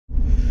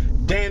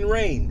Dan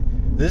Rain.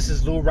 This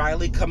is Lou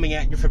Riley coming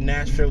at you from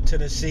Nashville,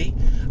 Tennessee.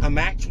 I'm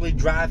actually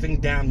driving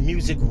down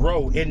Music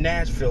Row in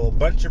Nashville, a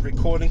bunch of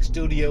recording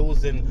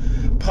studios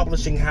and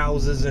publishing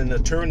houses and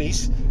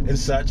attorneys and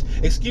such.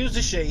 Excuse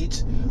the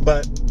shades,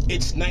 but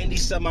it's 90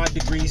 some odd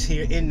degrees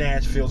here in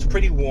Nashville. It's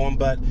pretty warm,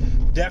 but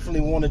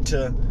definitely wanted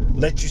to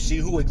let you see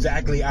who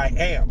exactly I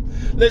am.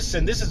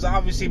 Listen, this is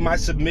obviously my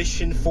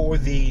submission for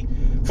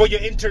your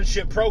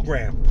internship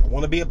program. I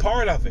want to be a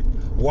part of it.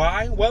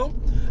 Why? Well,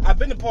 I've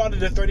been a part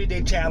of the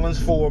 30-day challenge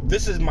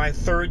this is my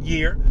third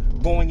year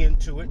going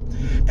into it,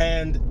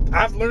 and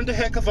I've learned a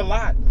heck of a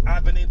lot.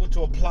 I've been able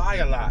to apply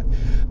a lot.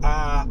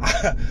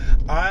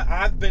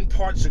 I've been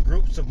parts of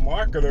groups of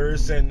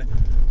marketers, and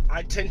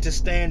I tend to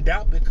stand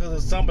out because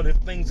of some of the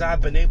things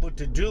I've been able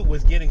to do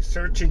with getting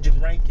search engine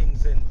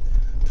rankings and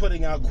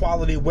putting out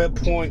quality Web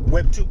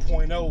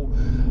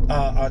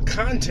 2.0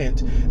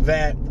 content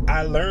that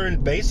I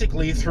learned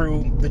basically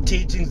through the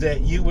teachings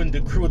that you and the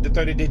crew at the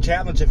 30-day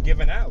challenge have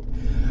given out.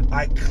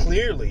 I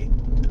clearly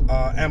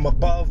am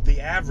above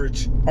the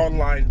average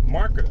online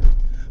marketer.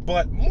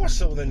 But more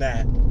so than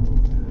that,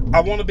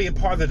 I want to be a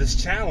part of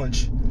this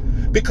challenge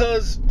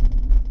because,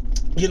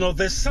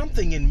 there's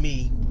something in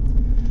me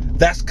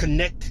that's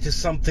connected to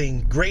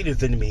something greater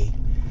than me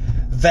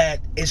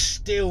that is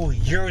still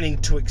yearning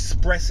to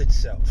express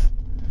itself.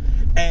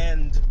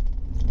 And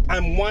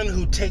I'm one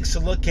who takes a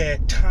look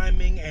at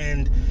timing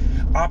and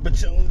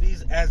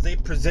opportunities as they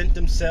present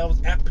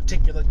themselves at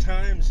particular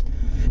times.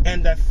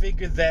 And I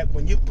figured that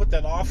when you put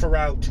that offer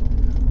out,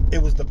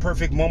 it was the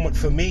perfect moment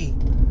for me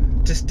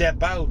to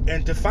step out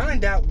and to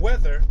find out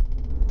whether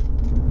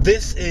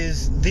this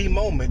is the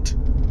moment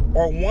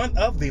or one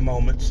of the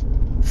moments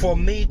for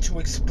me to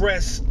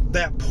express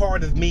that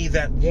part of me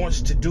that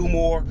wants to do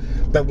more,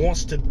 that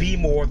wants to be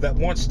more, that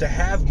wants to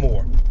have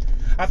more.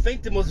 I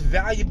think the most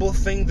valuable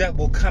thing that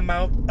will come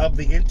out of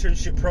the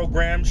internship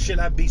program, should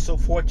I be so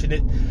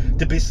fortunate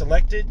to be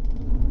selected,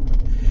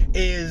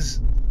 is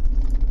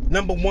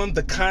number one,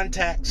 the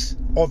contacts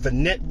or the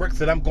network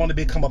that I'm going to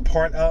become a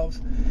part of,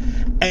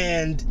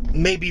 and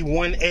maybe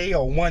 1A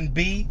or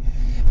 1B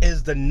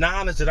is the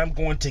knowledge that I'm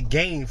going to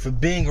gain for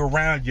being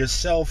around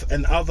yourself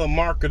and other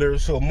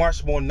marketers who are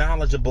much more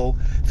knowledgeable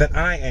than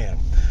I am.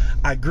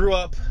 I grew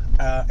up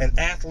an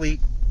athlete.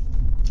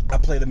 I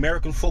played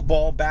American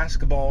football,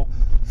 basketball,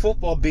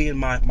 football being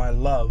my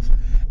love.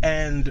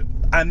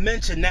 And I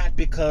mention that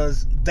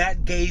because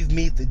that gave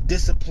me the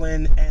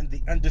discipline and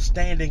the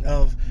understanding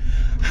of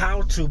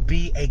how to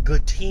be a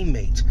good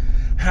teammate,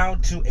 how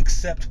to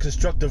accept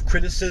constructive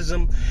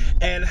criticism,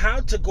 and how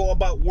to go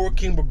about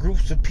working with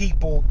groups of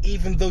people.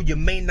 Even though you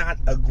may not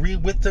agree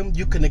with them,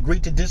 you can agree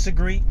to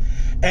disagree.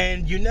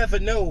 And you never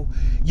know,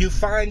 you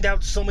find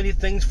out so many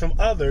things from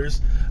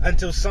others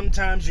until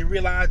sometimes you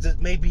realize it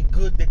may be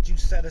good that you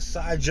set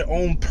aside your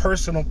own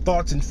personal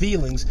thoughts and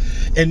feelings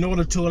in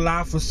order to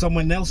allow for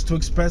someone else to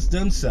express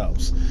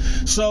themselves.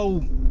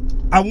 So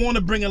I want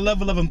to bring a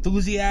level of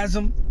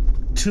enthusiasm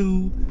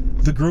to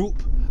the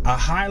group, a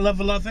high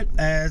level of it,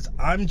 as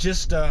I'm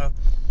just a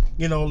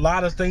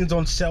lot of things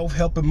on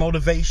self-help and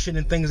motivation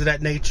and things of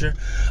that nature.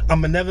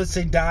 I'm a never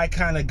say die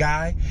kind of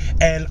guy,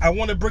 and I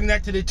want to bring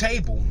that to the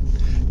table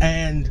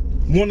and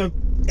want to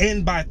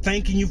end by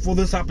thanking you for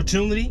this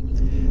opportunity.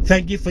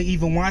 Thank you for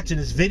even watching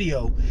this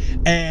video,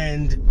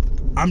 and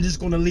I'm just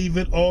going to leave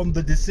it on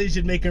the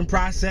decision-making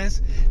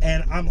process,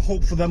 and I'm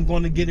hopeful that I'm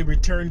going to get a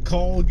return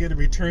call, get a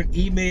return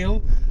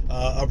email,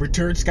 a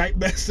return Skype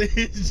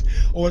message,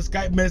 or a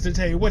Skype message,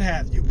 hey, what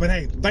have you. But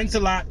hey, thanks a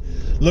lot.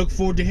 Look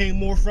forward to hearing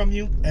more from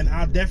you, and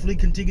I'll definitely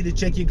continue to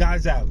check you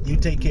guys out. You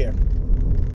take care.